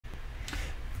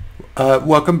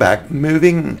Welcome back.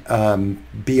 Moving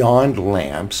beyond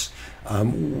lamps,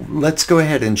 let's go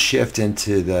ahead and shift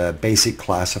into the basic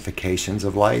classifications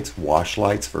of lights, wash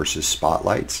lights versus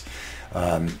spotlights.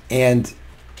 And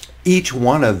each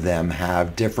one of them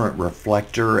have different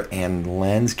reflector and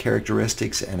lens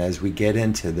characteristics, and as we get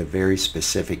into the very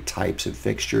specific types of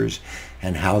fixtures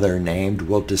and how they're named,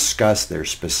 we'll discuss their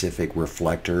specific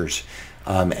reflectors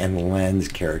and lens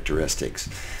characteristics.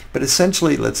 But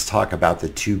essentially, let's talk about the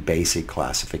two basic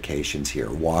classifications here,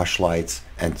 wash lights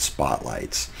and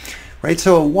spotlights. Right,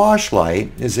 so a wash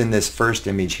light is in this first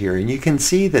image here, and you can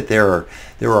see that there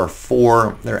are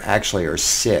four, there actually are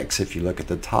six if you look at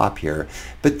the top here,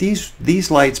 but these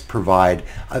lights provide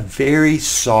a very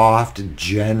soft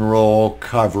general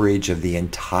coverage of the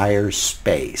entire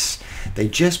space. They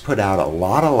just put out a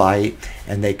lot of light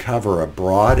and they cover a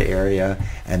broad area,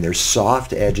 and there's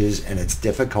soft edges, and it's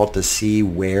difficult to see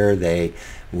where they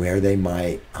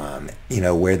might,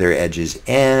 where their edges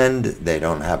end. They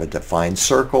don't have a defined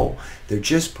circle. They're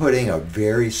just putting a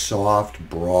very soft,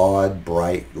 broad,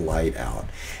 bright light out.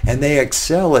 And they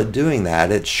excel at doing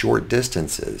that at short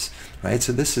distances, right?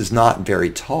 So this is not very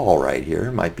tall right here.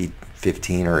 It might be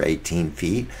 15 or 18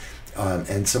 feet.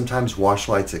 And sometimes wash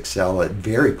lights excel at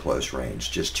very close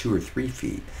range, just 2 or 3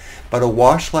 feet. But a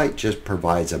wash light just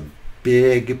provides a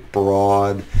big,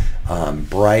 broad,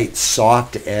 bright,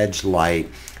 soft edge light,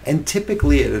 and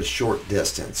typically at a short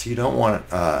distance. You don't want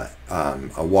a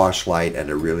wash light at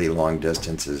a really long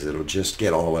distance, as it'll just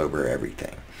get all over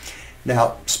everything.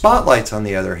 Now, spotlights, on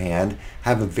the other hand,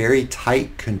 have a very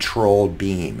tight, controlled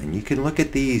beam, and you can look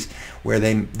at these where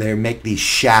they make these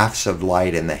shafts of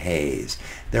light in the haze.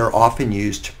 They're often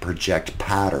used to project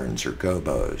patterns or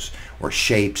gobos or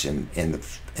shapes in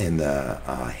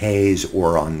the haze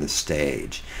or on the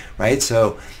stage, right?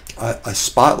 So a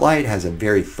spotlight has a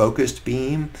very focused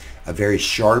beam, a very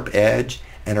sharp edge,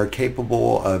 and are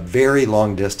capable of very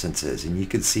long distances. And you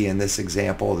can see in this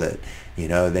example that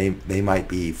they might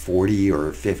be 40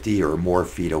 or 50 or more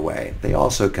feet away. They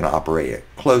also can operate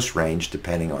at close range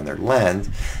depending on their lens,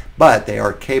 but they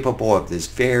are capable of this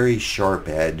very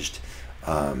sharp-edged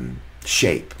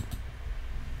shape.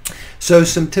 So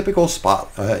some typical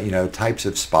types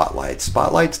of spotlights.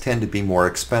 Spotlights tend to be more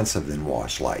expensive than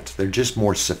wash lights. They're just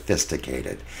more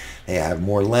sophisticated. They have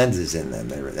more lenses in them.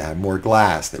 They have more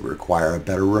glass. They require a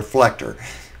better reflector.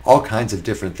 All kinds of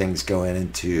different things go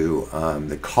into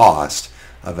the cost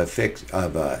of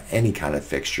any kind of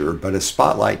fixture, but a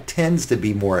spotlight tends to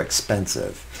be more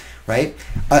expensive. Right?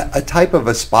 A type of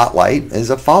a spotlight is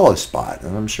a follow spot,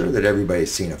 and I'm sure that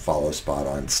everybody's seen a follow spot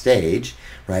on stage,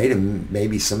 right? And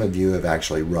maybe some of you have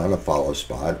actually run a follow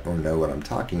spot or know what I'm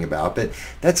talking about, but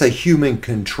that's a human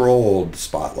controlled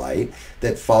spotlight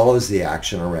that follows the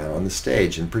action around on the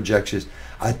stage and projects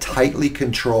a tightly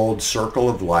controlled circle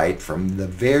of light from the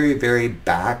very, very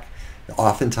back,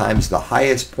 oftentimes the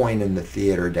highest point in the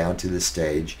theater, down to the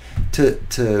stage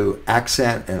to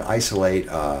accent and isolate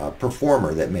a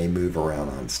performer that may move around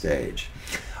on stage.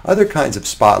 Other kinds of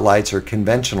spotlights are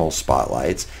conventional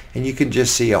spotlights, and you can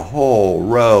just see a whole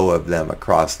row of them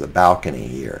across the balcony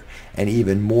here, and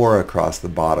even more across the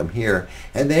bottom here,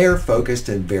 and they are focused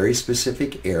in very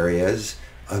specific areas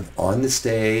on the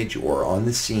stage or on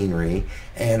the scenery,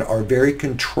 and are very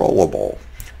controllable,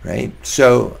 right?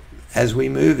 So as we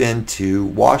move into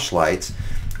wash lights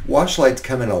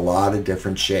come in a lot of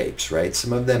different shapes, right?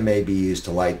 Some of them may be used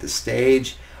to light the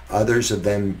stage, others of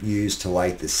them used to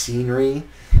light the scenery,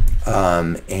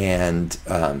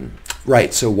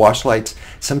 right, so wash lights,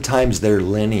 sometimes they're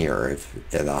linear. If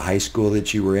the high school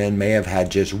that you were in may have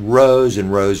had just rows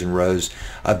and rows and rows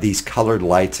of these colored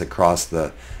lights across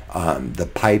the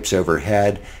pipes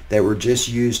overhead that were just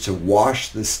used to wash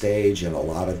the stage in a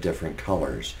lot of different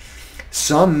colors.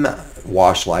 Some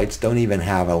wash lights don't even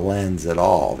have a lens at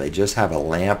all. They just have a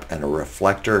lamp and a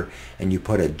reflector, and you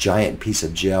put a giant piece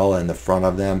of gel in the front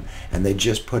of them, and they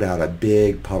just put out a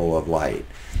big puddle of light.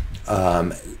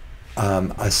 A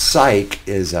cyc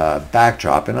is a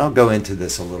backdrop, and I'll go into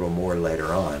this a little more later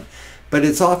on, but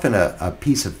it's often a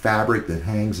piece of fabric that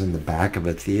hangs in the back of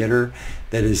a theater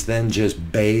that is then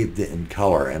just bathed in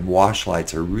color, and wash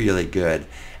lights are really good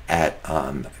at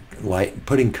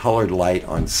putting colored light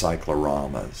on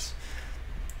cycloramas.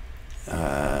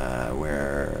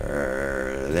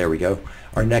 There we go.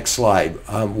 Our next slide.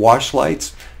 Wash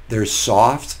lights, they're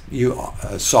soft,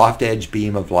 a soft edge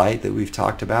beam of light that we've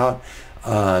talked about.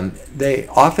 They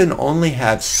often only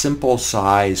have simple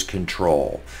size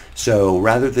control. So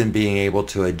rather than being able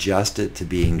to adjust it to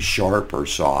being sharp or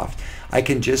soft, I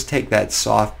can just take that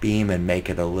soft beam and make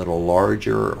it a little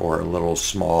larger or a little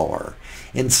smaller.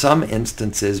 In some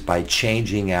instances, by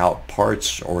changing out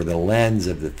parts or the lens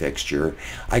of the fixture,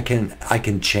 I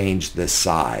can change the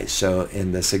size. So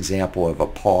in this example of a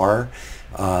par,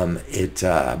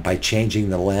 by changing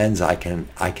the lens, I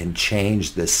can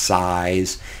change the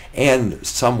size and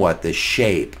somewhat the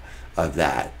shape of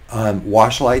that.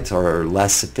 Wash lights are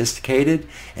less sophisticated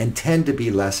and tend to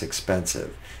be less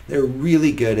expensive. They're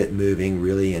really good at moving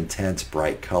really intense,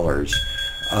 bright colors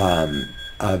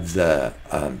of the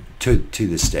to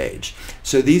the stage.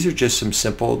 So these are just some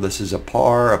simple. This is a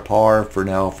par,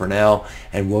 Fresnel,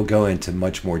 and we'll go into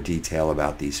much more detail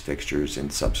about these fixtures in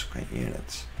subsequent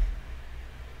units.